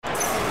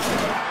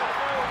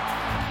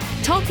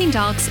Talking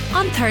Dogs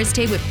on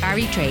Thursday with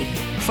Barry Drake.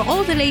 For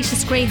all the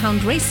latest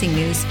greyhound racing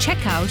news, check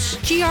out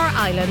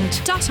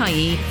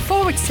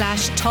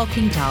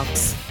grireland.ie/talking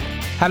dogs.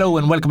 Hello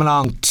and welcome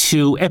along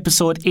to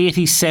episode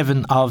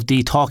 87 of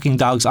the Talking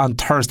Dogs on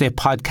Thursday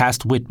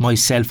podcast with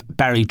myself,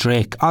 Barry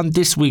Drake. On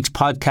this week's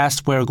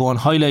podcast, we're going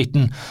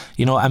highlighting,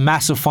 a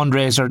massive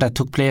fundraiser that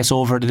took place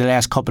over the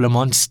last couple of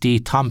months, the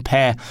Tom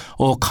Pay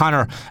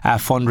O'Connor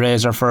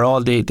fundraiser for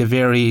all the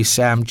various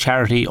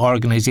charity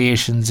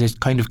organisations. It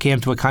kind of came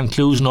to a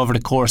conclusion over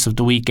the course of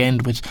the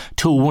weekend with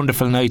two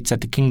wonderful nights at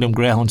the Kingdom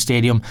Greyhound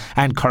Stadium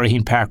and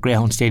Curraheen Park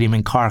Greyhound Stadium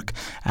in Cork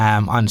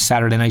on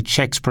Saturday night.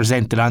 Cheques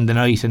presented on the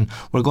night, and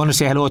we're going to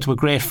say hello to a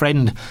great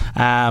friend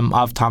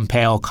of Tom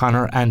Pay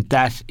O'Connor, and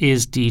that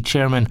is the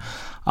chairman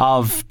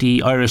of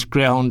the Irish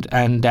Greyhound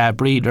and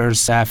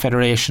Breeders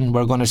Federation.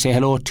 We're going to say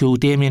hello to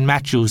Damien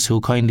Matthews, who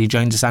kindly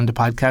joins us on the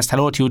podcast.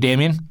 Hello to you,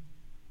 Damien.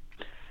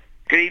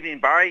 Good evening,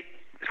 Barry.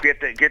 It's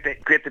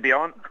great to be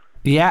on.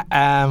 Yeah,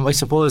 I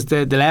suppose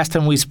the last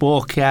time we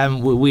spoke,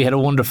 we had a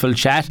wonderful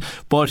chat.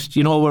 But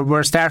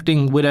we're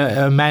starting with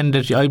a man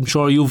that I'm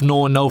sure you've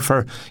known now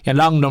for a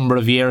long number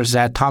of years,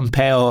 Tom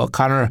Pay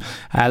O'Connor.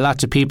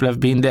 Lots of people have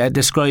been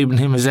describing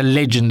him as a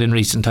legend in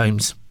recent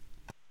times.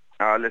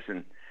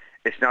 Listen,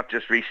 it's not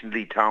just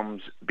recently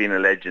Tom's been a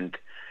legend.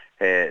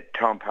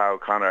 Tom Pay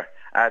O'Connor,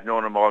 I've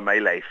known him all my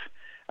life,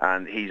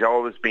 and he's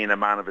always been a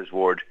man of his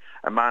word,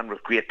 a man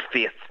with great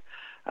faith.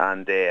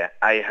 And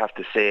I have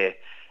to say,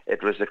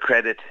 it was a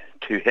credit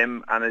to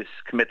him and his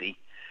committee,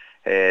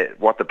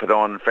 what they put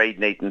on Friday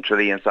night in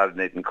Tralee and Saturday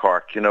night in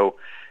Cork. To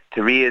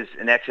raise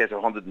in excess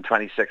of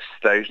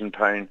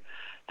 £126,000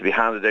 to be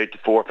handed out to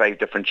 4 or 5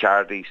 different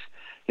charities.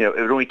 It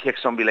would only take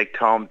somebody like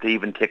Tom to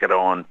even take it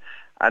on.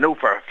 I know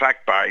for a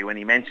fact, Barry, when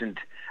he mentioned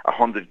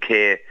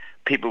 100k,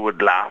 people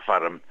would laugh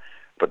at him.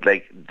 But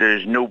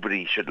there's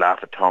nobody should laugh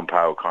at Tom Pay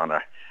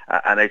O'Connor.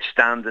 An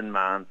outstanding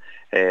man,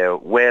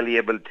 well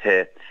able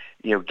to,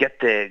 get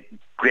the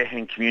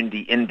Greyhound community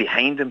in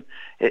behind him.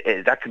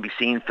 That can be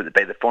seen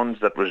by the funds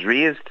that was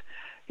raised.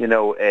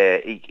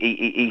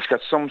 He's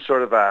got some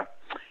sort of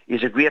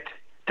he's a great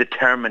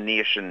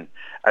determination,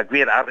 a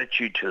great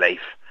attitude to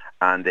life,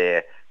 and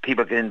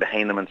people get in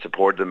behind him and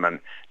support him, and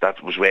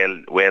that was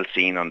well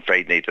seen on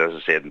Friday night, as I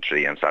said, in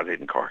Tralee and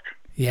Saturday in Cork.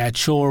 Yeah, it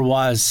sure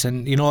was.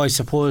 And, I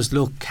suppose,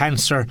 look,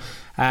 cancer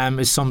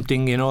is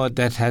something,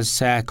 that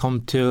has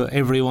come to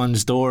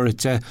everyone's door.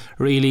 It's a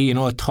really,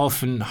 a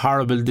tough and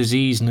horrible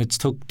disease, and it's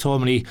took so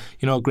many,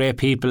 great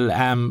people,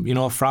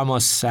 from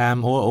us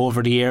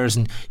over the years.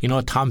 And,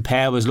 Tom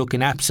Pay was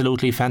looking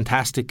absolutely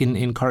fantastic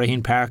in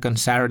Curraheen Park on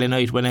Saturday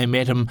night when I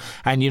met him.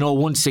 And,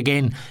 once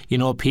again,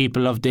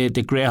 people of the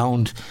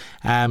Greyhound,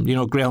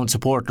 Greyhound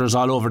supporters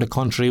all over the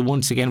country,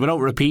 once again, without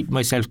repeating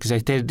myself, because I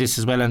did this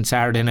as well on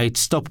Saturday night,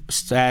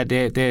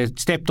 they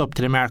stepped up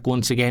to the mark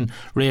once again,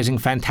 raising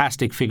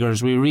fantastic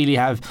figures. We really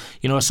have,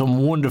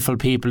 some wonderful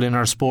people in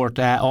our sport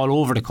all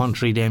over the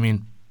country,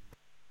 Damien.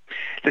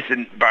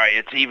 Listen, Barry,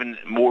 it's even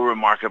more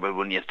remarkable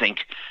when you think,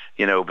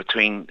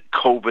 between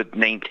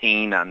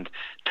COVID-19 and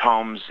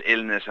Tom's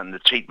illness and the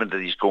treatment that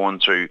he's going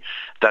through,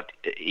 that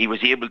he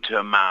was able to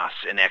amass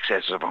in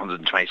excess of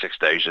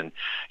 126,000.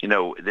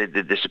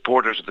 The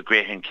supporters of the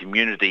Greyhound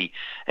community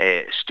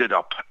stood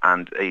up,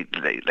 and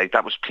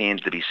that was plain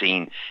to be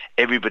seen.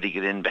 Everybody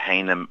got in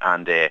behind him,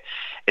 and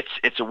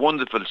it's a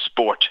wonderful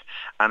sport,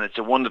 and it's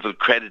a wonderful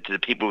credit to the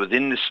people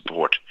within the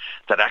sport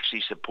that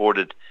actually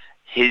supported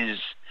his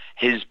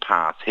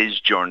path, his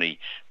journey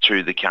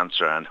through the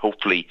cancer, and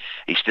hopefully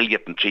he's still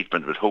getting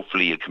treatment, but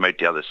hopefully he'll come out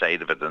the other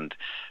side of it, and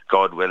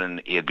God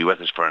willing, he'll be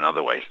with us for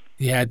another while.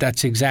 Yeah,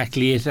 that's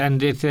exactly it.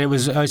 And it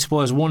was, I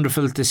suppose,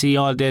 wonderful to see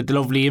all the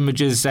lovely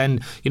images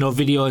and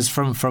videos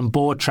from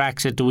both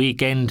tracks at the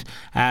weekend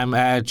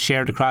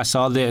shared across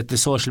all the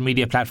social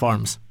media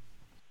platforms.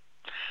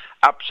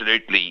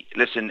 Absolutely.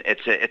 Listen,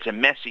 it's a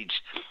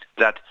message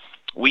that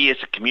we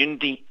as a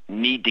community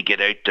need to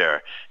get out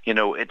there.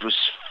 It was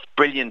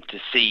brilliant to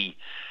see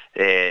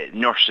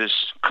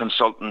nurses,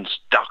 consultants,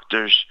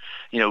 doctors,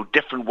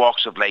 different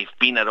walks of life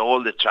being at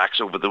all the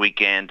tracks over the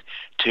weekend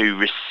to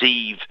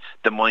receive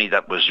the money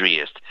that was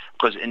raised.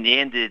 Because in the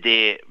end of the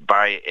day,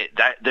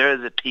 they're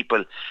the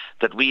people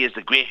that we as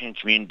the Greyhound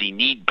community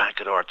need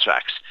back at our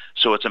tracks.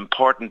 So it's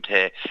important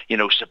to,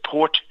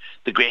 support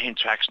the Greyhound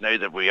tracks now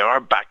that we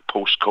are back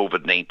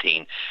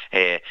post-COVID-19,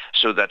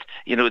 so that,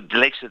 the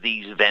likes of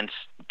these events,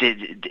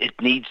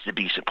 it needs to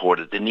be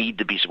supported. They need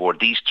to be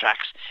supported. These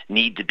tracks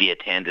need to be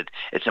attended.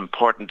 It's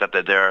important that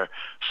they're there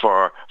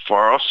for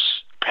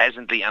us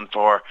presently and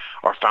for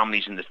our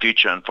families in the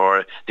future and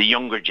for the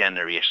younger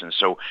generation.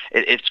 So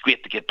it's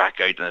great to get back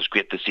out, and it's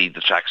great to see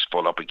the tracks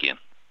full up again.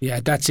 Yeah,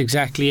 that's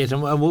exactly it.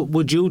 And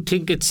would you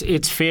think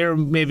it's fair,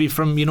 maybe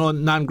from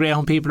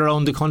non-Greyhound people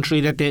around the country,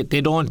 that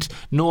they don't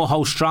know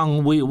how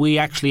strong we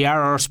actually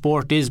are, our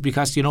sport is,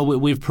 because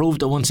we've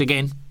proved it once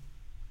again?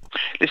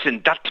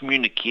 Listen, that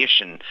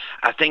communication,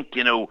 I think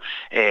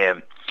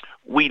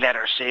we let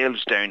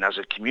ourselves down as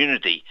a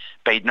community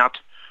by not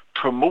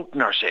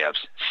promoting ourselves,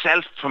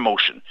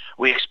 self-promotion.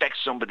 We expect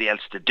somebody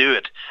else to do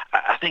it.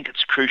 I think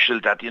it's crucial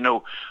that,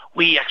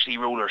 we actually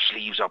roll our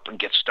sleeves up and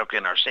get stuck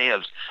in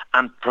ourselves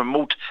and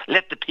promote,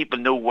 let the people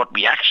know what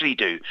we actually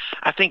do.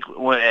 I think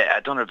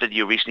I done a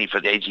video recently for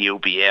the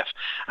AGOBF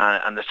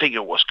and the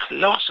figure was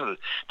colossal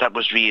that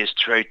was raised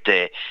throughout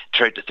the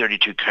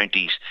 32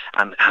 counties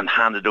and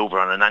handed over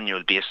on an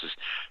annual basis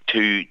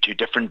to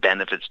different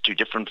benefits, to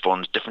different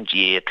funds, different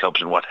GAA clubs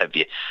and what have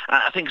you.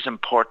 And I think it's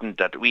important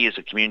that we as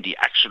a community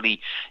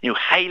actually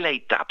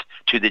highlight that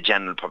to the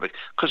general public,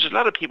 because there's a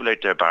lot of people out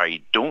there,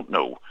 Barry, don't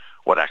know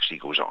what actually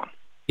goes on.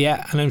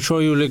 Yeah, and I'm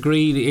sure you'll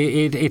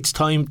agree it's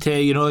time to,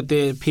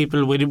 the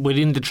people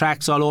within the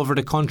tracks all over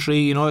the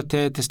country,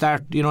 to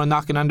start,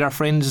 knocking on their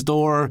friends'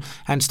 door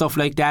and stuff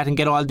like that and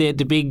get all the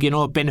big,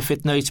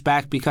 benefit nights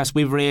back, because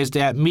we've raised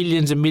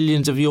millions and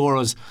millions of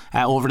euros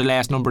over the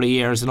last number of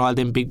years and all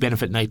them big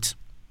benefit nights.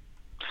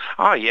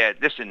 Oh yeah,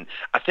 listen,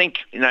 I think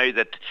now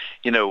that,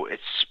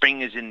 it's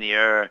spring is in the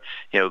air,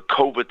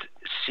 COVID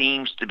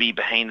seems to be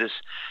behind us.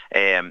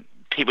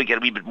 People get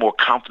a wee bit more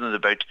confident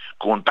about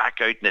going back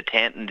out and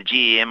attending the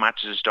GAA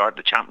matches start,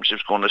 the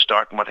championships going to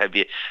start and what have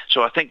you.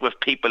 So I think with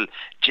people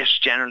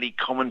just generally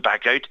coming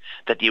back out,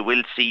 that you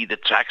will see the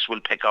tracks will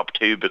pick up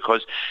too,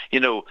 because,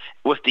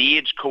 with the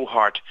age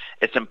cohort,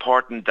 it's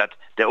important that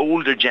the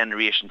older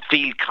generation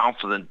feel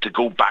confident to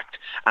go back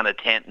and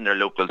attend in their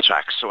local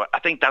tracks. So I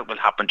think that will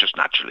happen just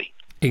naturally.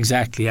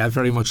 Exactly, I'm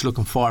very much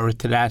looking forward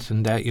to that,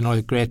 and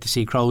great to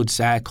see crowds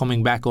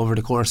coming back over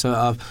the course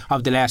of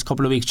the last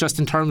couple of weeks. Just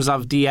in terms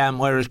of the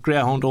Irish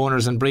Greyhound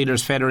Owners and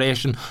Breeders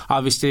Federation,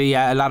 obviously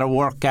a lot of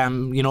work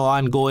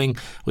ongoing.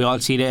 We all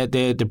see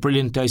the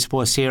brilliant, I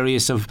suppose,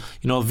 series of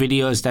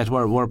videos that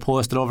were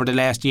posted over the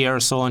last year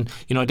or so, and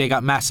they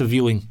got massive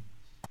viewing.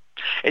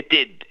 It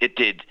did.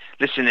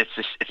 Listen,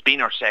 it's been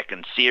our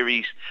second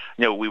series.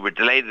 We were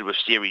delighted with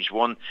Series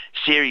 1.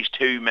 Series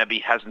 2 maybe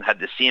hasn't had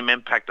the same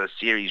impact as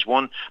Series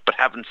 1, but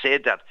having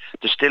said that,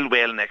 there's still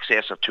well in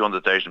excess of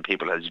 200,000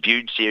 people has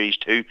viewed Series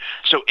 2.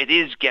 So it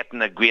is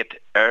getting a great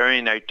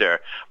airing out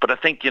there. But I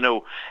think,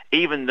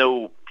 even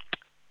though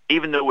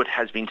it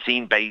has been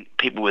seen by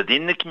people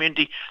within the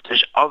community,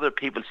 there's other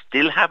people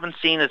still haven't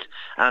seen it.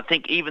 And I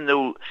think even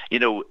though,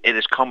 it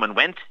has come and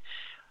went,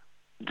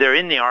 they're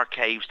in the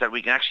archives that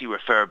we can actually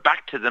refer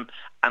back to them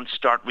and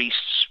start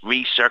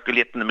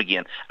recirculating them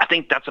again. I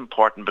think that's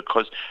important,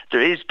 because there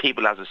is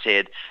people, as I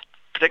said,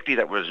 particularly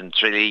that was in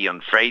Tralee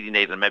on Friday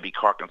night and maybe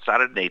Cork on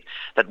Saturday night,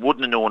 that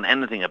wouldn't have known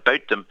anything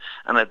about them,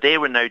 and that they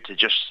were now to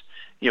just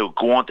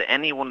go on to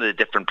any one of the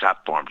different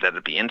platforms, let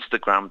it be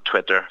Instagram,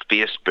 Twitter,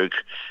 Facebook,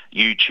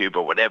 YouTube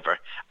or whatever,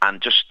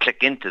 and just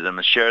click into them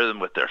and share them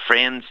with their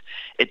friends.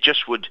 It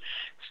just would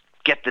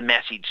get the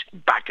message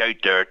back out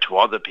there to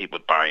other people,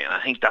 Barry, and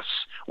I think that's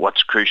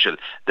what's crucial.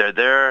 They're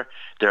there,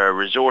 they're a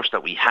resource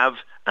that we have,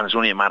 and it's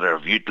only a matter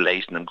of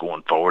utilising them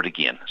going forward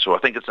again. So I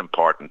think it's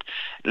important.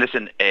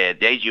 Listen, the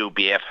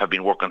AGOBF have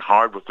been working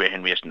hard with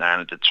Greyhound Racing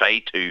Ireland to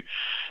try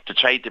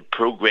to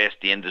progress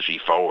the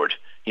industry forward.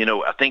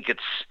 I think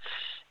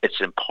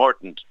it's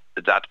important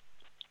that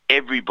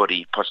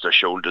everybody puts their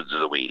shoulder to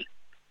the wheel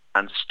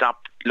and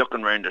stop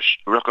looking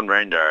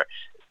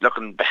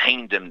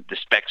behind them to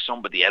expect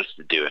somebody else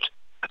to do it.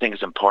 I think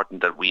it's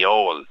important that we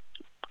all,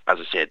 as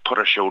I said, put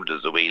our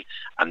shoulders to the wheel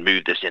and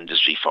move this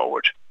industry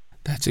forward.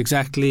 That's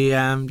exactly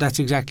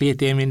it,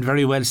 Damien.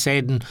 Very well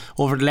said. And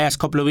over the last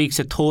couple of weeks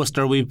at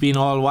Toaster, we've been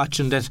all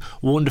watching that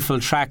wonderful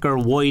tracker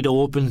wide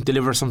open,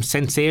 deliver some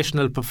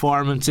sensational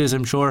performances.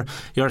 I'm sure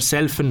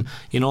yourself and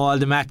all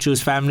the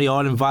Matthews family,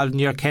 all involved in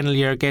your kennel,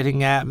 you're getting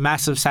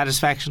massive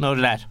satisfaction out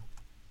of that.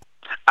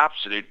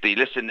 Absolutely.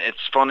 Listen,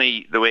 it's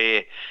funny the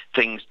way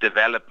things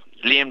develop.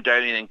 Liam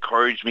Dowling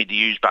encouraged me to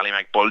use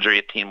Ballymac Bulger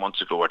 18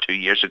 months ago or 2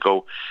 years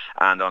ago,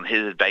 and on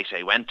his advice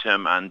I went to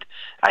him, and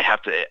I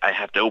have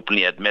to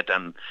openly admit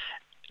I'm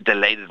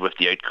delighted with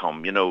the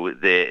outcome.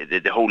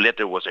 The whole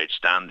litter was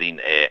outstanding.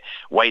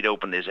 Wide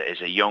Open is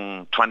a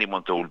young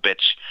 20-month-old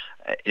bitch.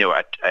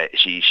 I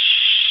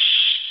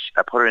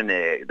put her in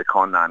the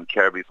Conlan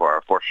Kirby for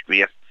her first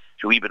race.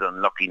 She's a wee bit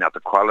unlucky not to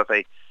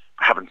qualify.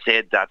 Having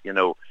said that,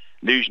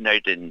 losing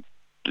out in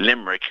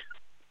Limerick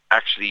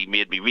actually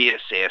made me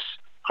reassess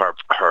her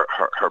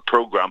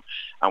programme,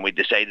 and we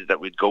decided that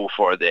we'd go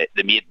for the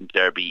maiden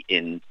derby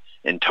in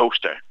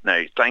Toaster.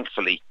 Now,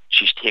 thankfully,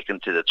 she's taken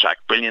to the track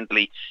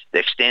brilliantly. The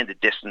extended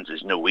distance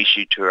is no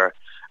issue to her,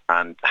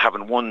 and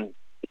having won,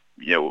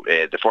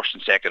 the first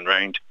and second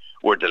round,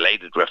 we're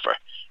delighted with her.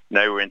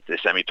 Now we're into the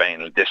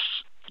semi-final this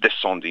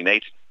Sunday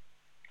night.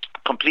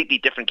 Completely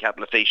different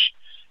kettle of fish.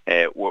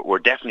 We're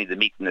definitely the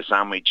meat in the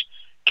sandwich.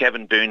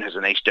 Kevin Boone has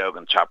a nice dog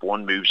on trap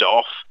 1, moves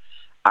off,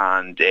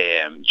 and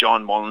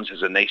John Mullins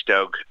has a nice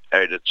dog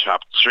out of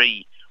trap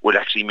 3, would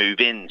actually move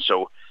in.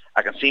 So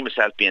I can see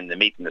myself being the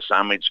meat in the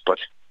sandwich, but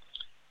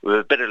with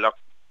a bit of luck,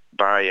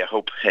 Barry, I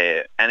hope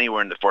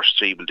anywhere in the first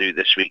 3 will do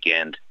this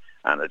weekend,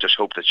 and I just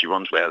hope that she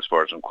runs well as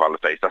far as and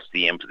qualifies. That's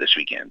the aim for this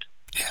weekend.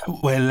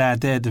 Well,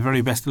 the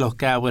very best of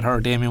luck with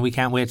her, Damien. We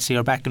can't wait to see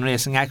her back in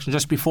racing action.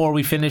 Just before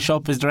we finish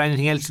up, is there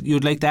anything else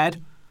you'd like to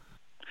add?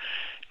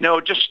 No,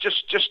 just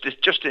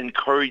to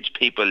encourage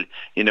people,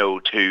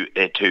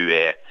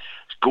 to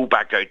go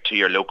back out to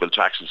your local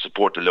tracks and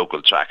support the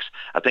local tracks.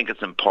 I think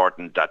it's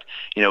important that,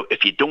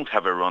 if you don't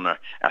have a runner,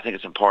 I think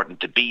it's important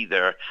to be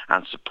there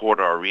and support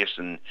our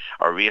racing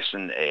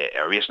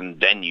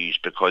venues,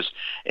 because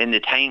in the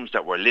times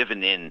that we're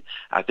living in,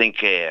 I think,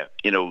 the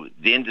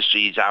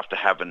industry is after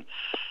having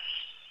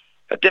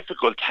a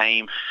difficult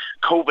time.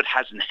 COVID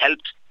hasn't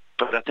helped,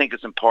 but I think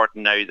it's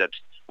important now that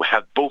we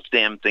have both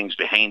them things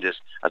behind us.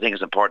 I think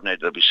it's important now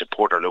that we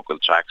support our local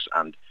tracks,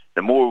 and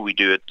the more we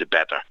do it, the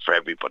better for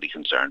everybody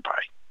concerned,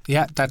 Barry.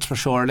 Yeah, that's for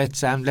sure.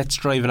 Let's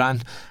drive it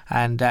on,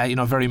 and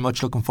very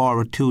much looking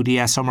forward to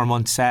the summer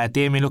months.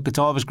 Damien, look, it's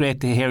always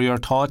great to hear your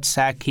thoughts.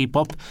 Keep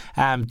up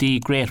the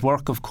great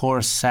work, of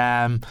course,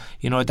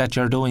 that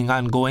you're doing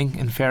ongoing.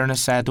 In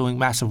fairness, doing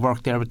massive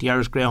work there with the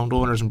Irish Greyhound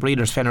Owners and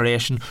Breeders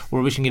Federation.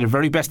 We're wishing you the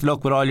very best of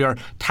luck with all your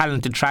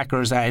talented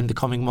trackers in the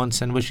coming months,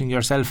 and wishing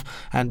yourself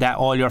and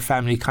all your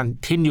family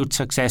continued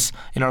success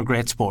in our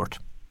great sport.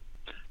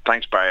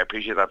 Thanks, Barry. I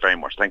appreciate that very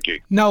much. Thank you.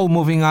 Now,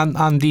 moving on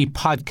the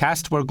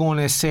podcast, we're going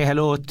to say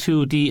hello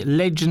to the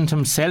legend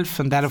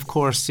himself, and that, of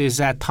course,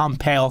 is Tom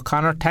Pay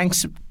O'Connor.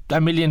 Thanks a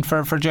million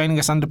for joining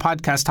us on the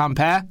podcast, Tom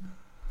Pay.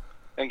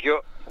 Thank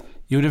you.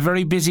 You had a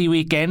very busy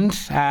weekend.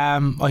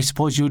 I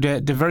suppose you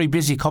had the very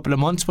busy couple of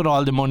months with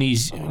all the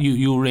monies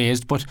you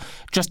raised. But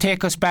just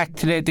take us back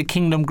to the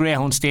Kingdom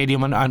Greyhound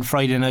Stadium on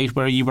Friday night,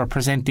 where you were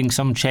presenting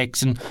some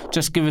cheques, and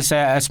just give us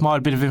a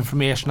small bit of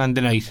information on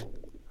the night.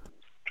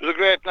 It was a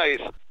great night.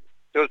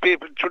 There was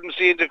people shouldn't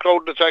see in the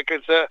crowd in the track.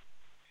 It's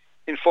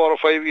in 4 or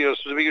 5 years.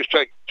 It was the biggest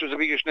track. It was the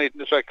biggest night in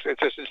the track.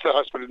 It's the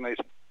hospital night.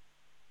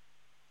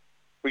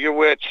 We give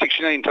away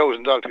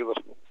 69,000 altogether.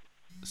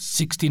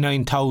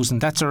 69,000.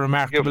 That's a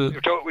remarkable.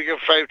 We give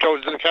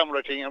 5,000 to the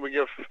camera thing, and we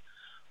give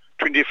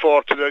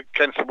 24 to the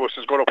cancer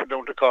buses going up and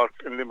down to Cork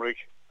and Limerick,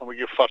 and we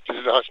give 40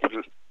 to the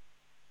hospital.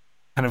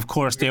 And of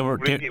course we got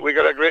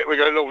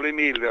a lovely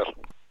meal there.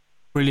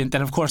 Brilliant.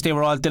 And of course they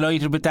were all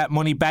delighted with that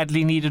money,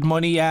 badly needed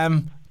money,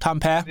 Tom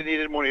Pay. They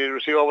needed money. You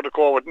see, over the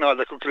COVID and all,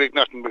 they could collect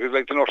nothing, because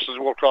the nurses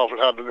worked awful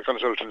hard and the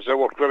consultants, they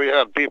worked very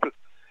hard. People,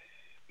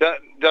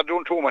 they're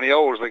doing too many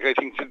hours. I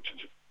think,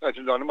 that's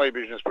none of my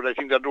business, but I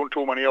think they're doing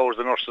too many hours,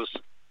 the nurses.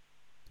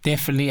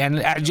 Definitely. And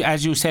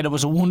as you said, it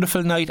was a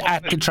wonderful night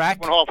at the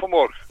track. 1.5 hours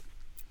more.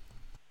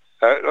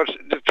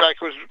 The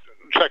track was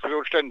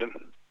outstanding.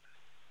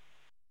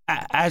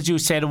 As you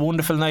said, a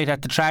wonderful night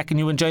at the track, and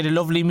you enjoyed a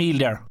lovely meal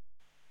there.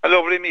 A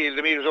lovely meal.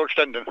 The meal was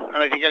outstanding, and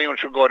I think anyone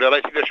should go there.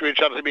 I think there should be a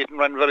charity meeting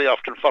run very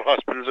often for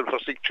hospitals and for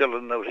sick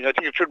children and everything. I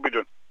think it should be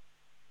done.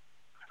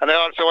 And I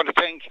also want to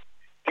thank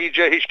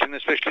DJ Hishton,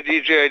 especially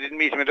DJ. I didn't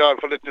meet him at all,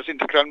 for letting us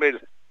into Clonmel.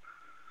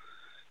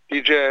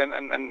 DJ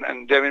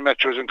and Damien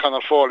Matthews and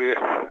Conor Foley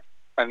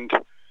and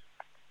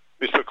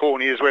Mr.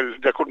 Coney as well.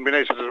 That couldn't be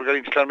nicer as we got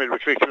into Clonmel. We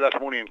collected a lot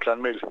of money in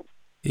Clonmel.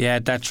 Yeah,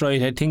 that's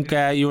right. I think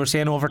you were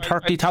saying over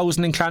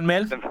 30,000 in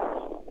Clonmel.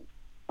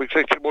 We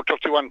collected about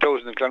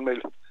 31,000 in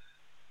Clonmel.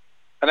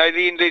 And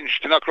Eileen Lynch,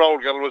 the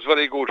Knockrowl girl, was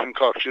very good in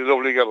Cork. She's a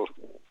lovely girl.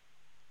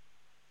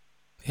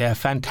 Yeah,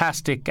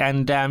 fantastic.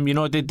 And,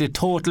 the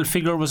total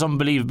figure was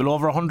unbelievable.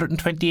 Over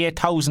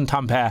 128,000,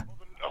 Tom Pay.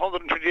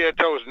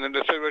 128,000, and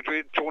they said we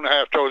had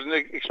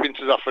 2,500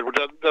 expenses off it.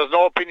 But there's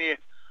no penny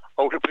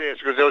out of place,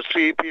 because there was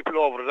 3 people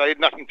over it. I had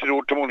nothing to do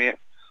with the money.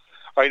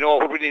 I know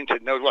what we did,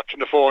 and I was watching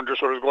the phone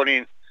just when I was going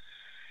in.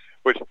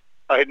 But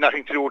I had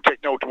nothing to do with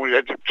taking out the money. I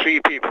had 3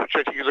 people, which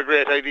I think is a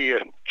great idea.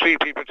 3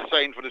 people to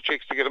sign for the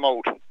cheques to get them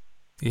out.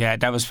 Yeah,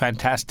 that was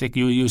fantastic.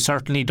 You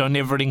certainly done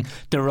everything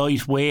the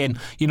right way. And,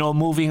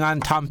 moving on,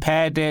 Tom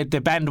Pay, the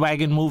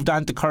bandwagon moved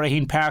on to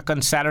Curraheen Park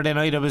on Saturday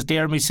night. I was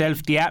there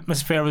myself. The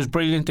atmosphere was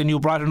brilliant, and you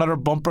brought another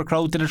bumper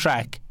crowd to the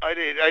track. I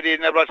did.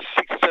 And I brought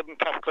 6 or 7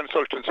 top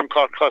consultants from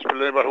Cork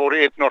Hospital. I brought about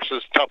 8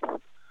 nurses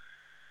top.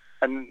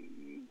 And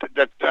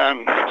that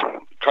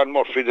Con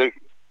Murphy,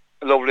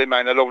 a lovely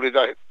man, a lovely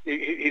guy.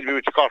 He'd be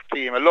with the Cork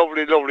team. A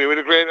lovely, we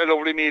had a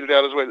lovely meal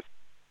there as well.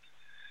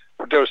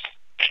 But there was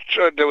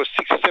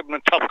 6 or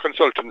 7 top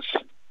consultants,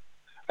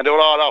 and they were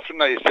all awful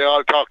nice. They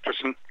all talked to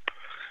us, and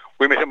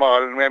we met them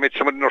all, and we met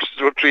some of the nurses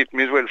who were treating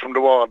me as well from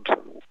the ward.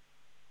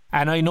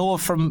 And I know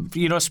from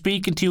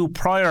speaking to you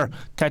prior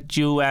that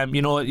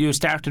you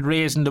started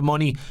raising the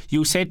money.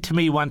 You said to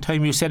me one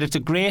time, you said it's a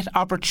great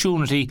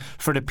opportunity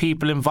for the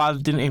people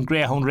involved in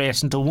greyhound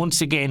racing to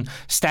once again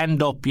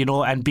stand up,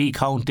 and be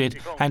counted,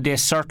 and they've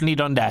certainly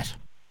done that.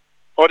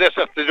 Oh, they've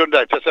certainly done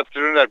that.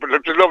 But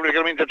look, it's lovely to get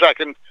them into the track,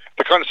 and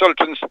the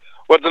consultants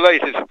were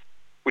delighted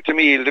with the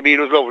meal. The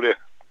meal was lovely.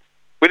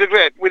 We had a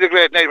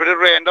great night. But it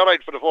rained all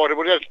right for the 40,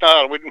 but it's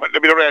not. A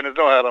bit of rain is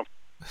no harm.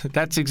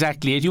 That's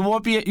exactly it. You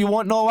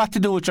won't know what to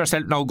do with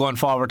yourself now going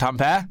forward, Tom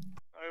Pay. I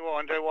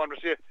won't.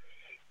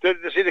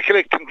 See, the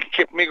collecting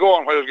kept me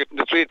going while I was getting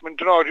the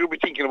treatment. You'll be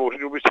thinking about it.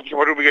 You'll be thinking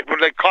what we get.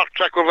 But like Cork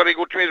Track were very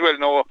good to me as well.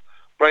 No,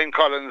 Brian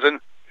Collins and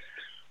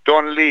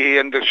Don Leahy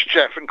and the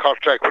chef in Cork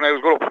Track, when I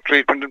was going up for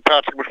treatment, and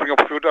Patrick must bring up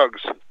a few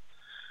dogs,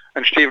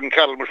 and Stephen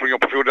Carroll must bring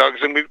up a few dogs,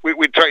 and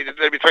we'd try it.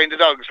 They'd be trying the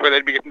dogs while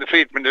I'd be getting the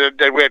treatment.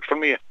 They'd wait for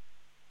me.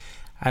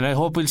 And I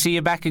hope we'll see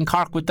you back in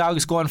Cork with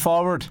dogs going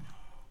forward.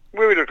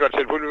 We will, God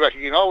said, we'll be back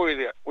again.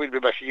 We'll be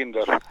back again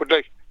there. But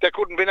they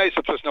couldn't be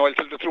nicer to us now, I'll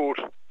tell the truth.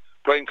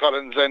 Brian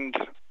Collins and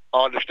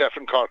all the staff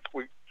in Cork.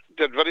 There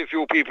had very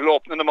few people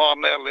open in the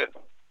morning early.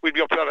 We'd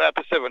be up there at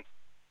 7:30.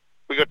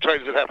 We got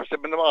trials at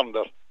 7:30 in the morning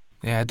there.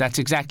 Yeah, that's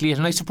exactly it.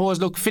 And I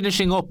suppose, look,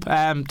 finishing up,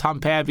 Tom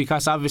Pear,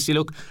 because obviously,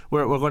 look,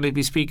 we're going to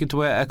be speaking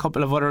to a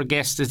couple of other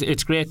guests.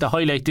 It's great to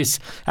highlight this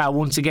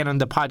once again on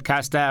the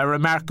podcast. A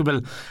remarkable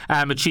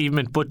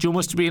achievement. But you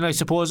must have been, I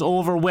suppose,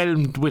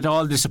 overwhelmed with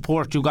all the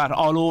support you got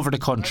all over the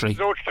country.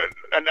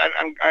 And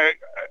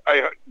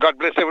I God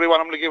bless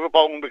everyone. I'm going to give a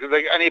pound, because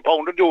any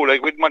pound to do, we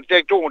want to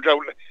take 200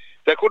 out.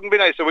 They couldn't be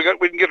nicer. We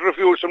didn't get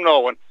refused from no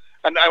one.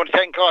 And I want to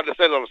thank all the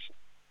sellers.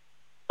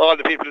 All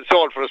the people that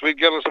sold for us, we'd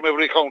get us from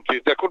every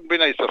county. They couldn't be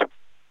nicer.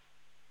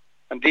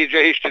 And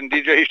DJ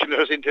Hishton let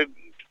us into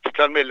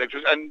Clonmel,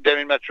 and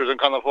Damien Matthews and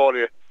Conor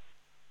Foley.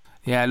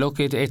 Yeah, look,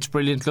 it's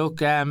brilliant.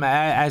 Look,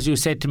 as you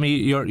said to me,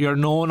 you're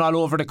known all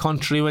over the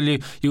country. Well,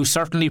 you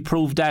certainly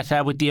proved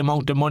that with the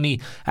amount of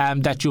money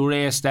that you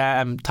raised,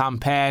 Tom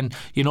Penn.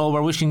 You know,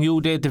 we're wishing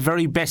you the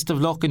very best of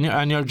luck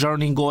on your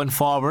journey going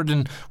forward,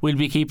 and we'll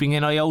be keeping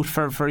an eye out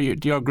for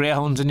your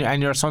greyhounds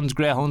and your son's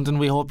greyhounds, and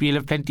we hope you'll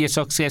have plenty of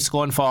success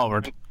going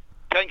forward.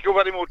 Thank you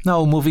very much.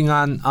 Now, moving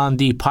on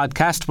the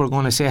podcast, we're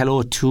going to say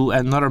hello to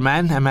another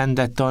man, a man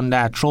that done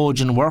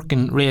Trojan work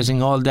in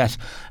raising all that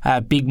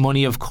big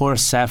money, of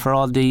course, for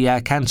all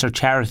the cancer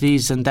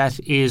charities, and that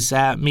is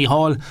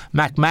Micheál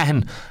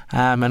McMahon,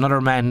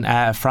 another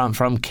man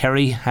from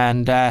Kerry.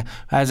 And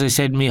as I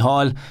said,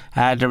 Micheál,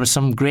 there were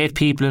some great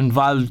people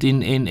involved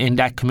in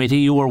that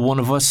committee. You were one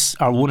of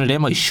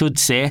them, I should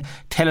say.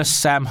 Tell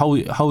us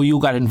how you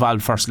got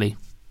involved firstly.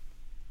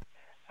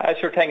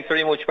 Sure, thanks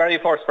very much, Barry,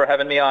 first for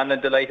having me on,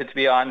 and delighted to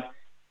be on.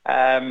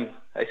 I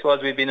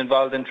suppose we've been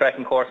involved in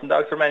tracking course and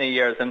dogs for many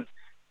years, and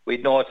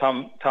we'd know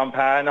Tom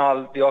Pa and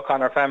all the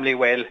O'Connor family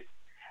well,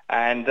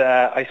 and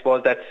I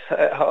suppose that's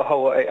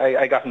how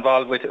I got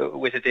involved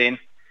with it then.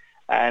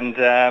 And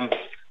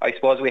I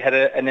suppose we had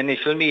an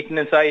initial meeting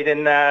inside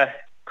in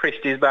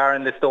Christie's bar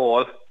in the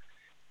Stole,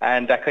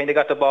 and that kind of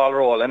got the ball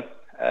rolling.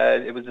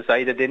 It was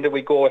decided then that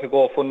we'd go with a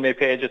GoFundMe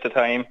page at the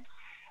time.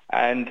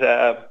 And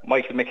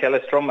Michael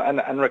McAllistrom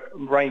and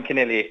Ryan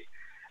Kennelly,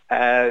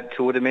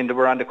 two of them that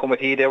were on the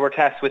committee, they were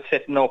tasked with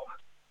setting up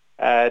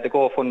the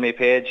GoFundMe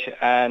page,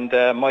 and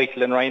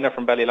Michael and Ryan are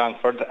from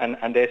Ballylongford,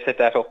 and they set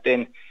that up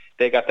then.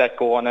 They got that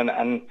going,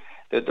 and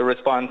the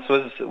response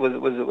was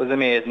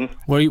amazing.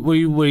 Were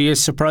you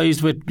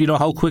surprised with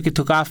how quick it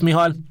took off,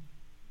 Micheál?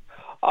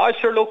 Oh,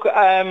 sure, look,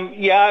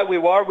 yeah, we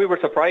were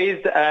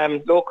surprised.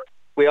 Look,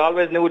 we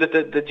always knew that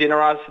the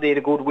generosity,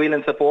 the goodwill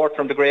and support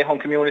from the greyhound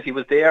community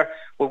was there,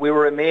 but we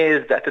were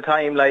amazed at the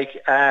time,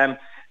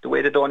 the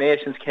way the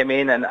donations came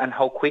in and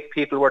how quick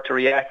people were to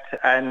react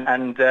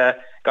and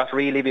got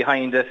really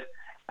behind it,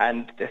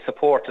 and they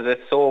supported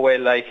it so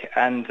well,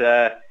 and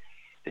the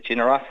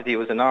generosity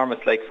was enormous,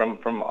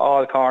 from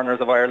all corners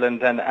of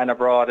Ireland and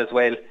abroad as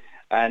well,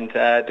 and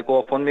the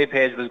GoFundMe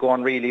page was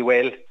going really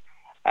well.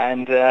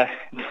 And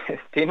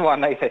then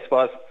one night, I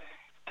suppose,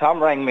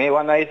 Tom rang me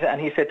one night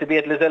and he said to be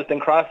at Lizelton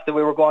Cross that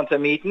we were going to a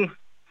meeting,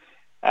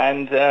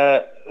 and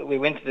we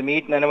went to the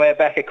meeting and away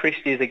back at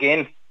Christie's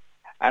again,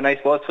 and I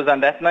suppose it was on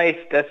that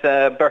night that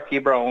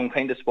Berkey Brown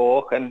kind of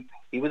spoke, and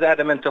he was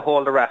adamant to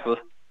hold the raffle,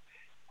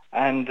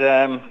 and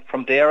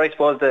from there I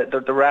suppose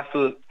the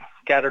raffle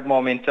gathered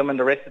momentum and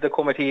the rest of the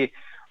committee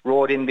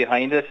rode in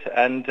behind it,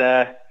 and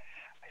I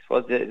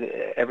suppose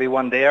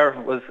everyone there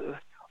was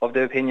of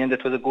the opinion that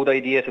it was a good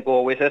idea to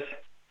go with it.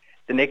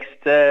 The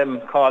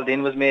next call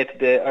in was made to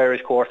the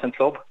Irish Coursing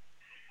Club,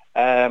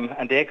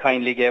 and they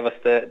kindly gave us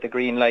the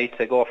green light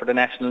to go for the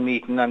national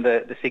meeting on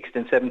the 6th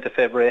and 7th of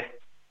February.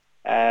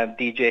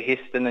 DJ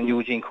Histon and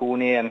Eugene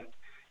Cooney and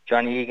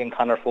John Egan,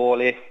 Conor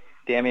Foley,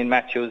 Damien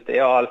Matthews, they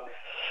all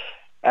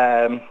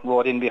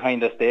rode in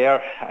behind us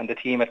there, and the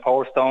team at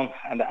Powerstone,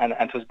 and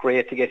it was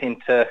great to get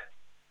into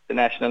the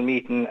national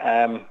meeting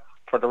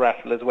for the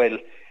raffle as well.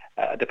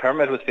 The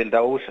permit was filled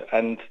out,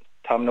 and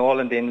Tom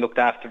Nolan then looked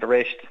after the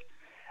rest.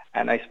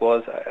 And I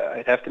suppose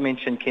I'd have to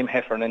mention Kim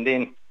Heffernan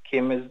then.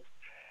 Kim is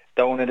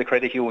down in the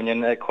credit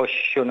union,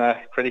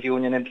 Cushuna Credit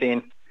Union in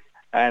Plain.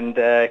 And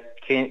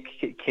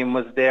Kim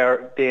was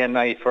there day and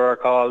night for our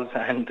calls,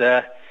 and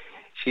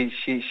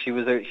she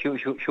was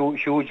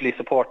hugely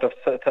supportive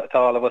to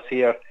all of us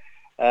here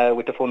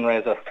with the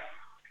fundraiser.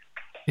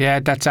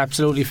 Yeah, that's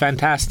absolutely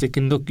fantastic.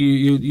 And look,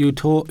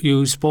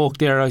 you spoke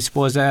there, I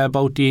suppose,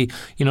 about the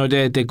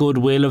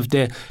goodwill of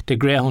the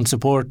greyhound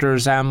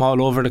supporters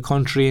all over the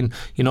country, and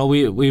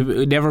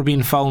we've never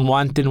been found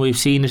wanting. We've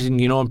seen it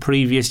in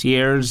previous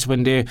years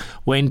when they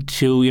went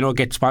to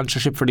get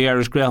sponsorship for the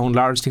Irish Greyhound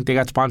Lords. I think they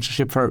got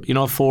sponsorship for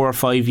 4 or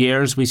 5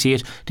 years. We see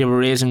it. They were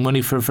raising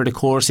money for the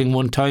coursing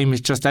one time.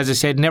 It's just, as I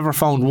said, never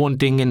found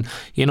wanting. And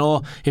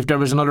if there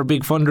was another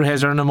big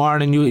fundraiser in the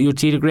morning, you'd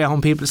see the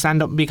greyhound people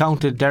stand up and be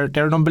counted.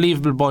 They're an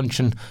unbelievable bunch,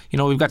 and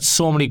we've got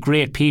so many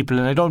great people,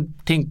 and I don't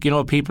think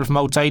people from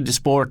outside the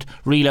sport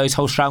realise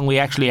how strong we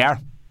actually are.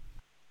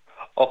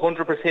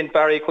 100%,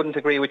 Barry, couldn't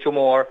agree with you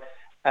more.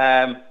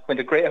 When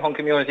the Greyhound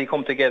community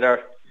come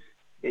together,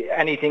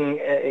 anything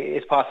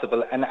is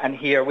possible. And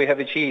here we have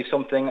achieved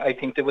something I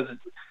think that was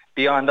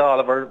beyond all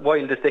of our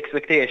wildest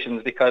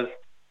expectations, because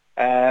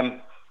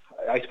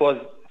I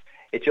suppose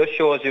it just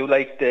shows you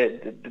like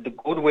the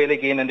goodwill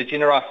again and the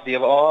generosity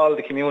of all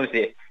the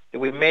community that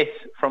we met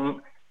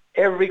from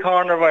every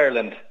corner of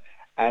Ireland.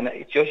 And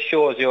it just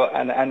shows you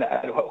and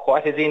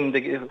what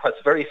is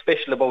what's very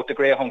special about the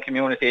Greyhound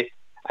community,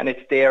 and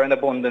it's there in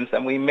abundance,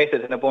 and we met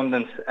it in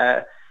abundance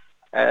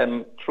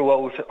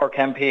throughout our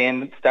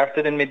campaign.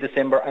 Started in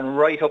mid-December and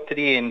right up to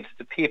the end.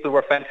 The people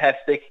were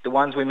fantastic, the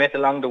ones we met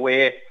along the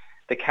way,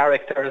 the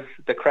characters,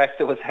 the crack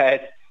that was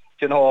had.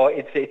 You know,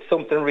 it's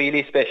something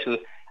really special.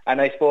 And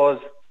I suppose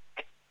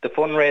the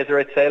fundraiser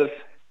itself,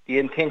 the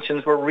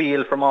intentions were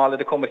real from all of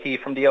the committee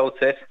from the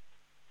outset.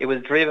 It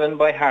was driven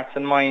by hearts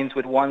and minds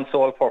with one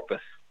sole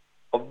purpose,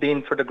 of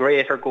being for the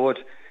greater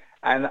good.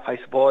 And I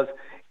suppose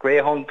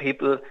Greyhound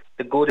people,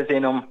 the good is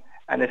in them,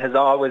 and it has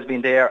always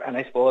been there. And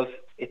I suppose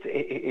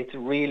it's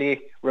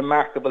really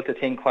remarkable to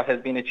think what has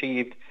been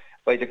achieved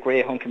by the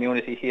Greyhound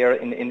community here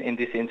in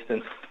this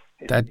instance.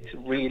 It's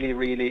really,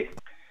 really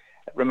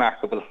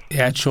remarkable.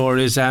 Yeah, it sure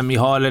is,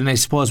 Micheál, and I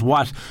suppose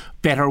what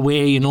better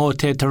way,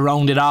 to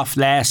round it off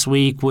last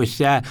week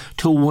with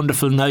two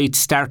wonderful nights,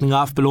 starting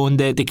off below in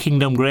the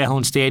Kingdom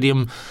Greyhound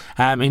Stadium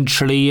in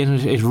Tralee, and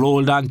it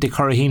rolled on to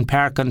Curraheen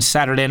Park on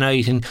Saturday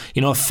night, and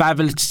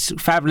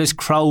fabulous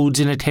crowds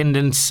in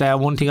attendance.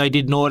 One thing I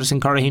did notice in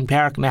Curraheen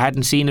Park, and I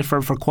hadn't seen it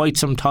for quite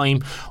some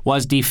time,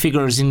 was the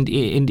figures in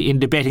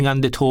the betting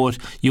on the tote.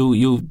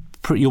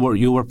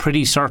 You were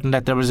pretty certain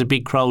that there was a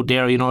big crowd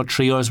there.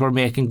 Trios were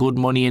making good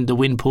money and the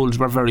win pools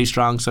were very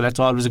strong, so that's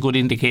always a good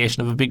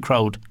indication of a big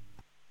crowd.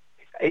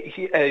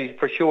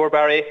 For sure,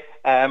 Barry.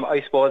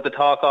 I suppose the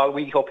talk all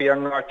week up here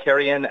in North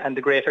Kerry and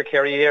the Greater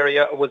Kerry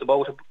area was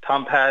about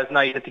Tom Paz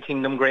night at the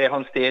Kingdom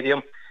Greyhound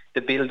Stadium,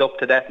 the build up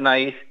to that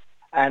night,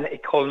 and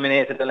it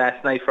culminated the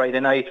last night, Friday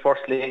night,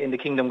 firstly in the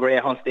Kingdom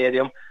Greyhound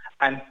Stadium,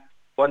 and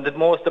one of the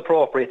most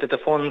appropriate that the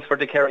funds for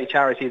the Kerry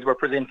charities were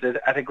presented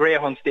at a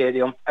Greyhound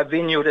Stadium, a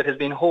venue that has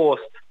been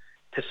host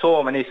to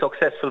so many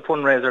successful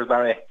fundraisers,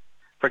 Barry,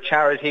 for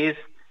charities,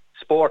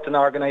 sporting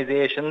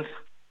organisations,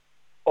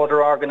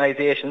 other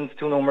organisations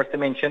too numerous to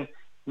mention.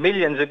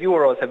 Millions of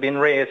euros have been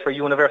raised for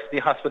University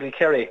Hospital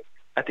Kerry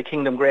at the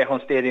Kingdom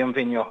Greyhound Stadium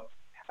venue.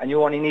 And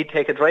you only need to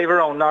take a drive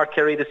around North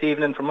Kerry this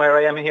evening from where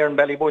I am here in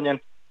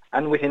Ballybunion,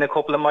 and within a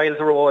couple of miles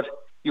of road,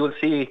 you'll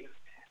see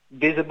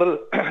visible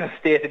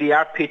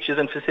state-of-the-art pitches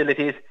and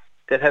facilities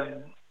that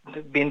have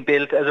been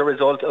built as a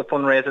result of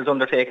fundraisers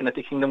undertaken at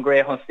the Kingdom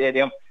Greyhound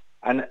Stadium.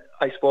 And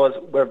I suppose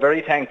we're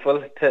very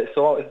thankful to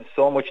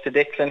so much to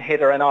Declan,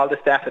 Heather and all the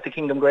staff at the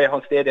Kingdom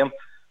Greyhound Stadium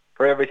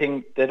for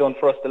everything they done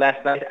for us the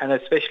last night, and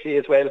especially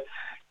as well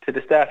to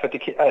the staff at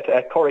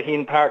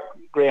Curraheen Park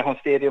Greyhound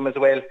Stadium as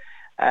well.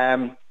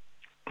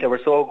 They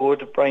were so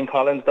good. Brian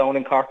Collins down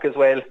in Cork as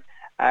well,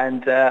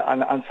 and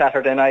on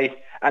Saturday night.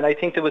 And I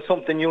think there was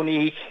something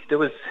unique. There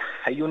was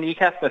a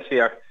unique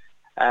atmosphere.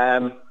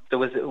 There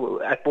was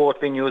at both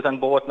venues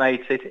on both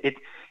nights.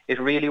 It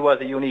really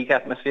was a unique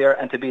atmosphere,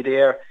 and to be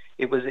there,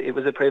 it was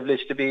a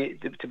privilege to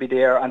be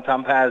there on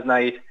Tom Paz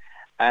night,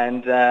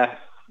 and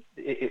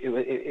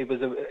it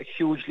was a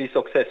hugely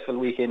successful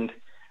weekend,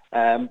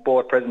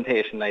 both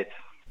presentation nights.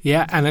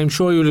 Yeah, and I'm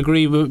sure you'll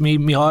agree with me,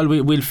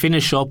 Micheál. We'll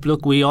finish up.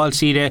 Look, we all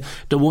see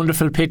the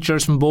wonderful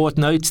pictures from both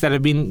nights that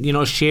have been,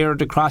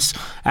 shared across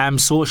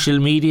social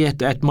media.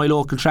 At my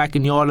local track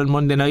in Youghal on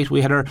Monday night,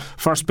 we had our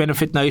first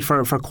benefit night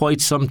for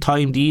quite some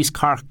time. The East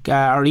Cork,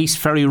 our East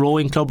Ferry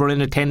Rowing Club were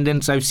in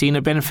attendance. I've seen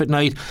a benefit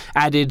night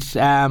added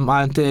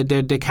onto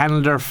the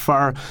calendar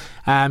for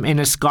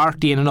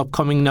Enniscorthy in an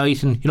upcoming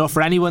night. And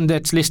for anyone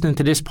that's listening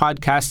to this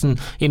podcast and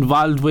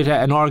involved with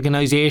an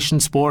organisation,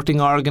 sporting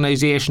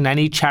organisation,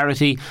 any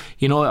charity,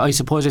 I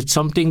suppose it's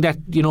something that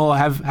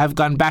have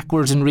gone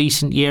backwards in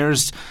recent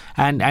years,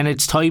 and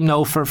it's time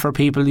now for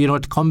people to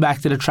come back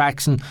to the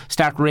tracks and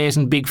start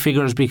raising big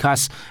figures,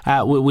 because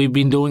we've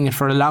been doing it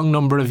for a long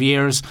number of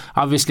years.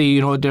 Obviously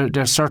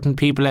there's certain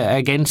people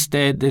against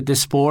the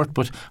sport,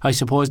 but I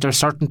suppose there's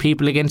certain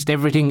people against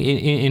everything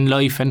in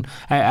life, and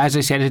as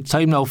I said, it's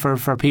time now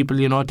for people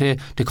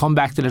to come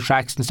back to the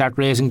tracks and start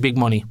raising big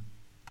money.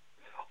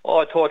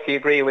 I totally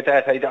agree with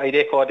that. I'd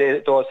echo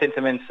those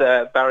sentiments,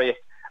 Barry.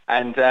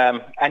 And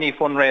any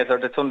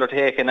fundraiser that's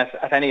undertaken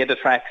at any of the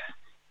tracks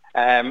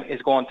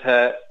is going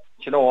to,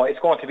 it's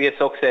going to be a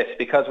success,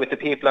 because with the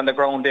people on the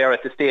ground there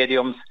at the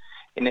stadiums,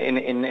 in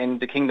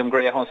the Kingdom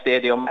Greyhound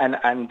Stadium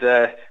and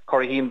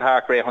Curraheen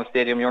Park Greyhound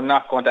Stadium, you're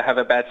not going to have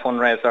a bad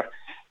fundraiser,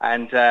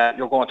 and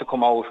you're going to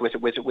come out with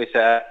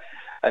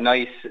a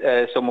nice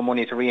sum of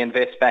money to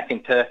reinvest back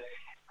into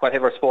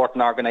whatever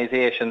sporting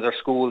organisations or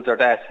schools or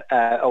that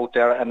out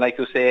there. And like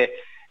you say,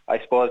 I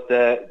suppose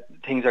the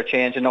things are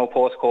changing now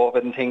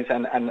post-COVID and things,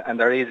 and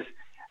there is,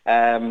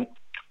 I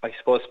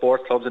suppose,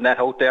 sports clubs and that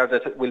out there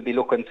that will be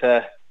looking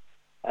to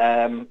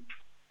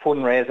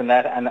fundraise and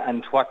that,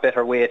 and what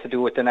better way to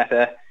do it than at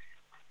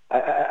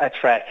a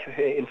track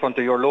in front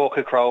of your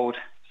local crowd,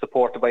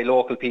 supported by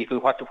local people.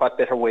 What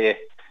better way,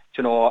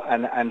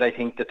 and I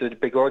think that the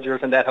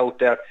begrudgers and that out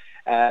there,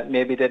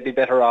 maybe they'd be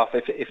better off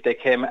if they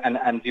came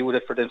and viewed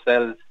it for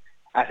themselves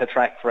at a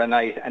track for a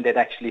night, and they'd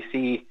actually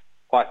see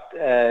what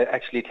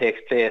actually takes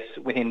place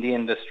within the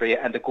industry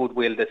and the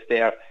goodwill that's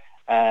there,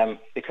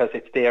 because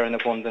it's there in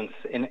abundance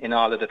in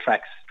all of the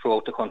tracks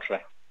throughout the country.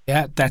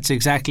 Yeah, that's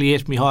exactly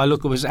it, Micheál.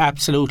 Look, it was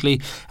absolutely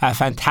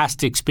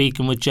fantastic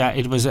speaking with you.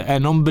 It was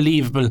an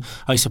unbelievable,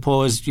 I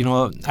suppose,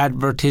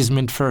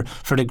 advertisement for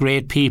the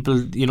great people,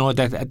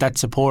 that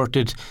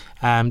supported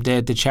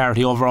the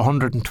charity. Over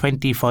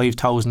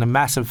 125,000, a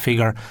massive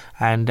figure.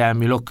 And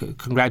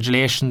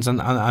congratulations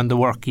on the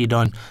work you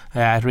done.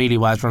 It really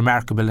was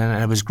remarkable,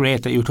 and it was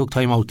great that you took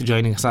time out to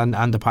joining us on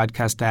the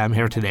podcast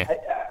here today.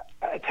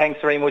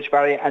 Thanks very much,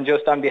 Barry. And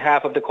just on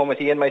behalf of the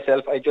committee and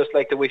myself, I'd just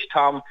like to wish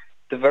Tom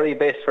the very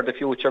best for the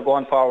future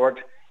going forward,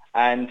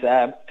 and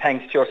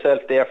thanks to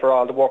yourself there for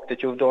all the work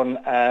that you've done,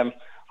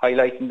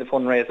 highlighting the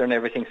fundraiser and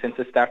everything since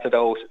it started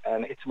out,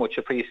 and it's much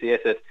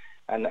appreciated.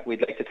 And we'd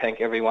like to thank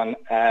everyone,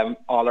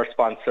 all our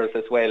sponsors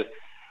as well,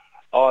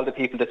 all the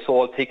people that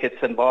sold tickets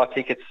and bought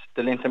tickets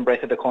the length and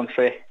breadth of the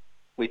country.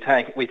 We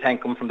thank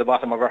them from the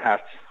bottom of our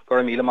hearts. Now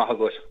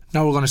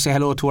we're going to say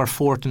hello to our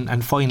fourth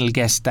and final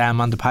guest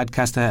on the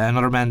podcast,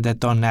 another man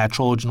that done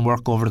Trojan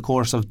work over the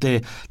course of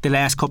the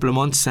last couple of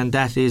months, and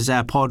that is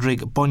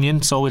Padraig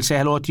Bunyan. So we'll say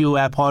hello to you,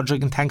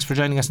 Padraig, and thanks for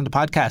joining us on the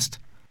podcast.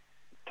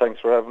 Thanks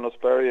for having us,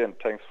 Barry, and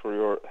thanks for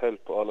your help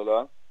all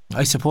along.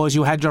 I suppose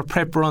you had your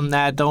prep run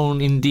down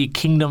in the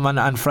Kingdom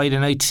on Friday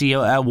night. See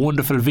a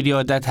wonderful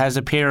video that has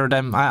appeared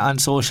on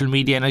social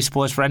media, and I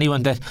suppose for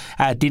anyone that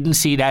didn't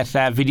see that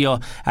video,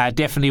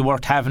 definitely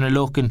worth having a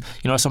look, and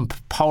some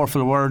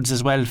powerful words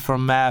as well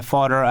from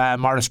Father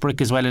Maurice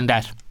Brick as well in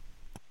that.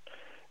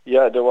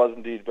 Yeah, there was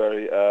indeed,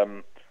 Barry.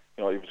 It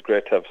was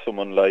great to have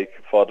someone like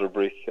Father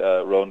Brick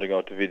rounding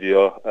out the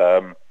video.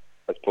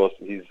 I suppose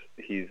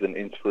he's an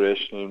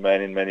inspirational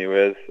man in many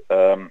ways.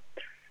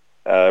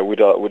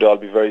 We'd all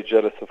be very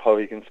jealous of how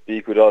he can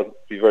speak. We'd all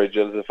be very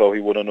jealous of how he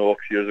won an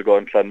Oaks years ago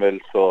in Clonmel.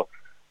 So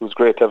it was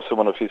great to have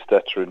someone of his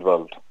stature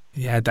involved.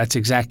 Yeah, that's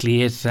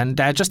exactly it. And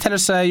just tell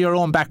us your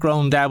own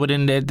background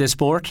within the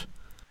sport.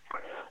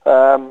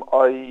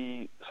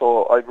 I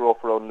grew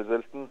up around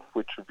Lizilton,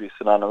 which would be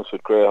synonymous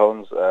with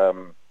greyhounds.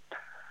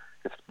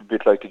 It's a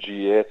bit like the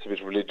GAA. It's a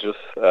bit religious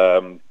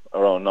around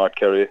North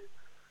Kerry.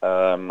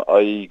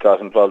 I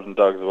got involved in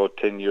dogs about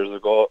 10 years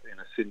ago in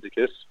a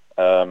syndicate.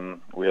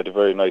 We had a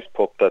very nice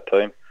pup that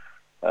time,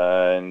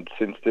 and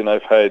since then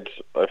I've had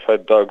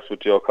dogs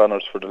with the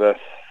O'Connors for the last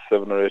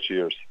 7 or 8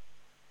 years.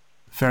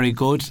 Very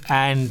good.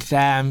 And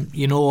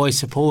I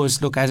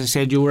suppose, look, as I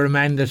said, you were a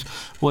man that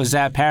was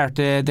part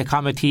of the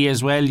committee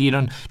as well. You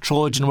done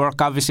Trojan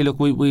work. Obviously, look,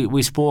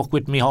 we spoke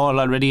with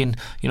Micheál already, and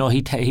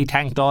he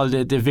thanked all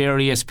the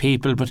various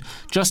people. But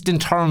just in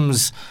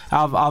terms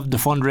of the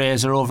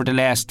fundraiser over the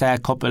last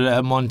couple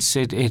of months,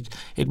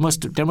 there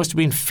must have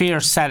been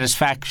fair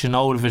satisfaction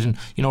out of it, and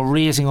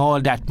raising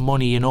all that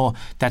money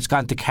that's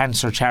gone to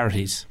cancer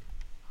charities.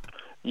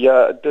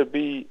 Yeah, there'd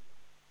be.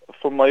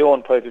 From my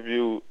own point of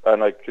view,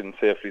 and I can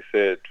safely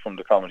say it from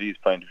the committee's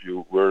point of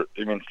view, we're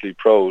immensely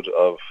proud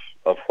of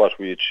what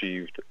we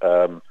achieved.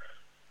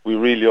 We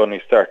really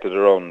only started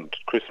around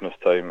Christmas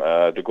time.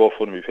 The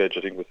GoFundMe page,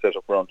 I think, was set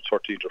up around the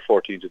 13th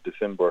or 14th of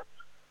December.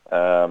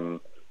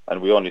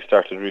 And we only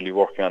started really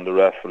working on the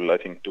raffle, I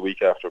think, the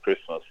week after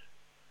Christmas.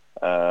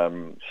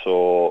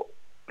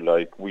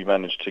 We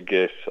managed to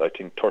get, I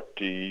think,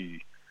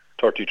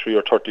 33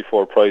 or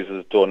 34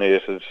 prizes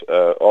donated,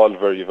 all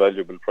very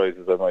valuable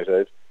prizes, I might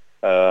add.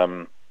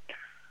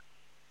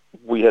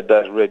 We had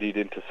that readied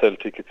in to sell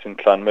tickets in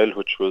Clonmel,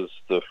 which was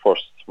the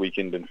first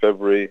weekend in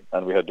February,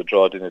 and we had the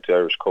draw in at the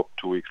Irish Cup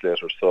 2 weeks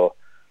later. So,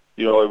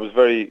 it was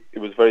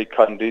very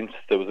condensed.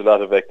 There was a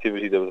lot of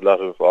activity, there was a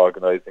lot of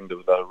organising, there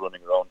was a lot of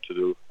running around to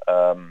do,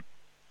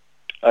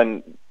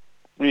 and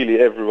really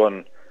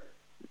everyone.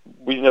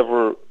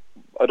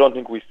 I don't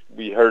think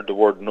we heard the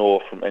word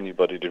no from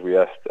anybody that we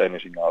asked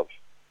anything of,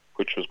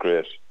 which was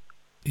great.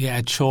 Yeah,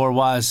 it sure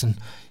was. And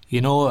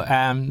now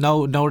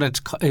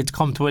that it's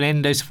come to an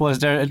end, I suppose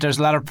there's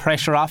a lot of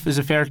pressure off. Is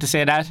it fair to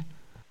say that?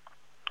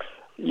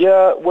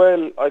 Yeah,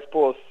 well, I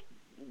suppose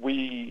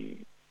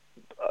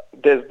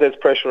there's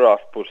pressure off,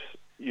 but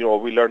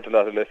we learned a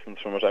lot of lessons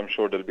from it. I'm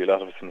sure there'll be a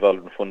lot of us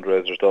involved in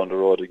fundraisers down the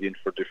road again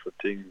for different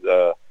things.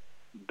 There's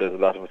a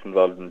lot of us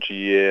involved in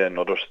GA and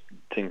other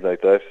things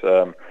like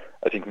that.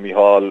 I think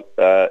Micheál,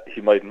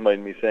 he mightn't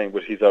mind me saying,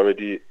 but he's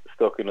already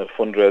stuck in a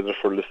fundraiser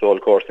for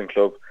Listowel Coursing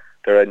Club.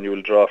 Their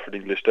annual draw for the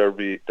English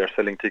Derby, they're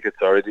selling tickets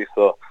already,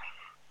 so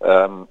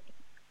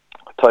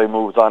time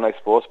moves on, I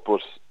suppose.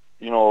 But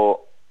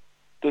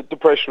the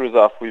pressure is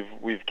off.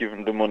 We've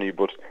given the money,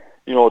 but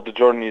the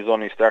journey is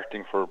only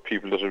starting for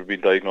people that have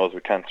been diagnosed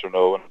with cancer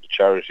now, and the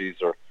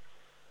charities are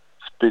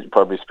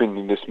probably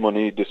spending this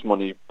money. This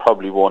money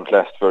probably won't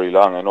last very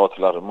long. I know it's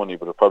a lot of money,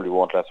 but it probably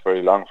won't last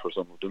very long for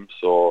some of them.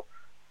 So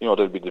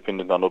they'll be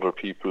dependent on other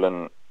people,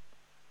 and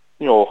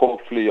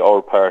hopefully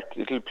our part,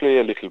 it'll play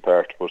a little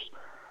part, but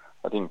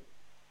I think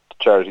the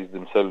charities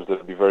themselves,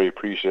 they'll be very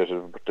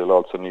appreciative, but they'll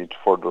also need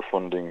further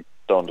funding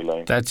down the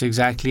line. That's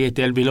exactly it.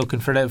 They'll be looking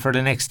for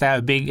the next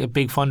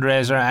big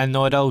fundraiser, and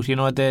no doubt,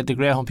 the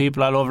Greyhound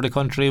people all over the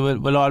country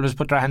will always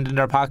put their hand in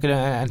their pocket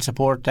and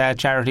support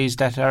charities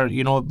that are,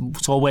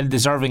 so well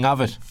deserving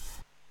of it.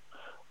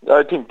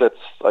 I think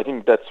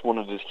that's one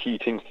of the key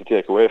things to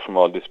take away from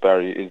all this,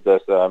 Barry, is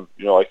that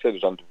I said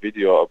it on the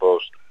video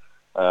about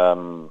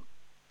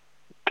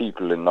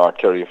people in North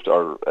Kerry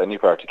or any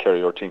part of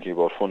Kerry are thinking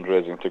about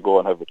fundraising, to go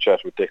and have a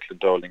chat with Declan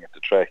Dowling at the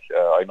track.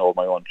 I know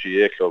my own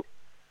GA club,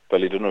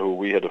 Ballydunner,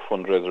 we had a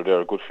fundraiser there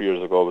a good few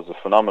years ago. It was a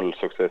phenomenal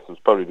success. It was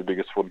probably the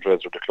biggest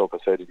fundraiser the club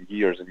has had in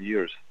years and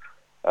years.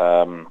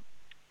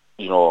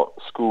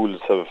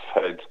 Schools have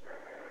had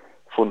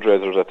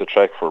fundraisers at the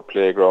track for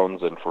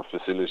playgrounds and for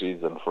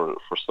facilities and for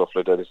stuff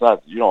like that. It's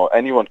not,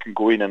 anyone can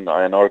go in and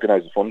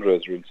organise a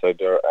fundraiser inside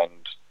there,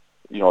 and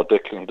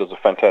Declan does a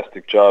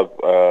fantastic job.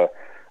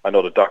 I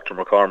know that Dr.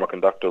 McCormack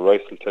and Dr.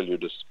 Rice will tell you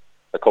this.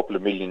 A couple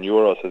of €1 million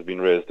has been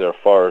raised there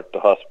for the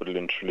hospital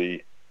in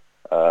Tralee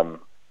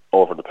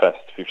over the past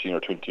 15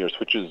 or 20 years,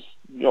 which is,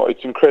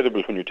 it's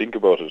incredible when you think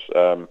about it.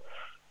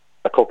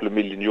 A couple of €1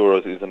 million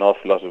is an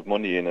awful lot of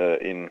money in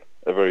a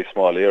very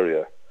small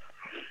area.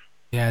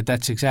 Yeah,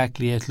 that's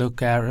exactly it.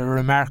 Look,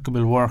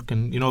 remarkable work,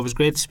 and it was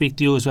great to speak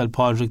to you as well,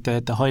 Padraig,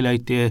 to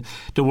highlight the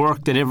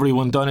work that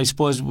everyone done. I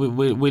suppose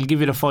we'll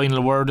give you the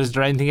final word. Is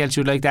there anything else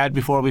you'd like to add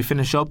before we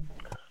finish up?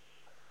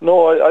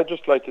 No, I'd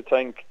just like to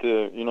thank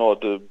the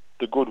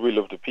goodwill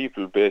of the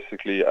people.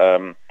 Basically,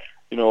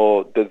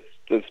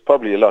 there's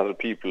probably a lot of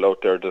people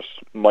out there that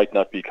might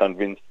not be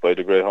convinced by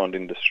the greyhound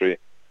industry.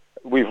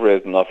 We've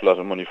raised an awful lot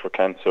of money for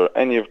cancer.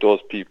 Any of those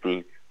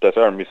people that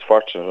are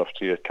misfortunate enough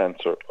to get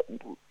cancer,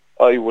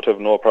 I would have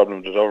no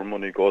problem that our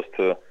money goes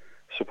to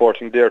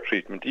supporting their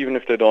treatment, even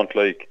if they don't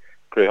like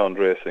greyhound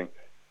racing.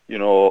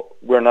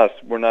 We're not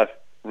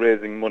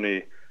raising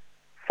money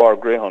for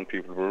greyhound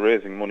people. We're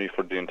raising money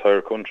for the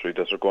entire country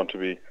that are going to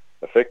be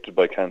affected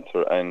by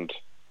cancer. And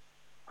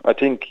I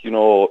think,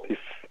 if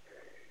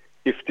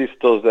this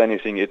does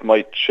anything, it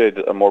might shed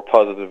a more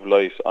positive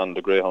light on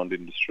the greyhound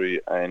industry,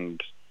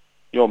 and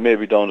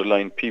maybe down the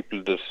line,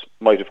 people that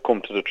might have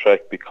come to the track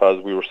because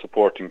we were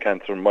supporting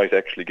cancer might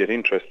actually get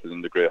interested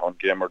in the greyhound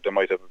game, or they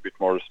might have a bit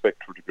more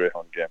respect for the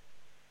greyhound game.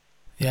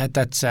 Yeah,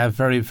 that's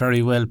very,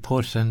 very well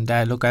put. And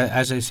look,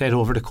 as I said,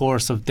 over the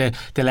course of the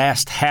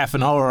last half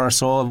an hour or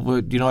so,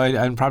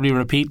 I'm probably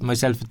repeating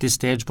myself at this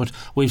stage, but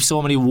we've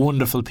so many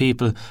wonderful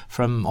people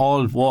from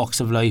all walks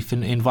of life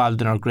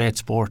involved in our great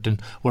sport, and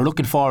we're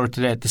looking forward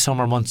to the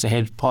summer months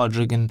ahead,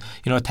 Padraig. And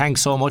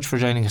thanks so much for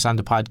joining us on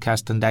the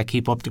podcast, and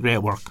keep up the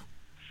great work.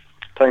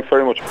 Thanks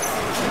very much.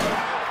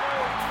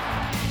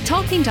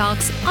 Talking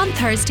Dogs on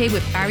Thursday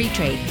with Barry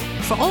Drake.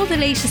 For all the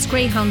latest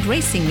greyhound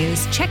racing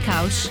news, check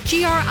out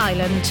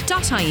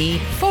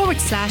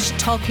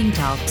grireland.ie/talking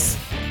dogs.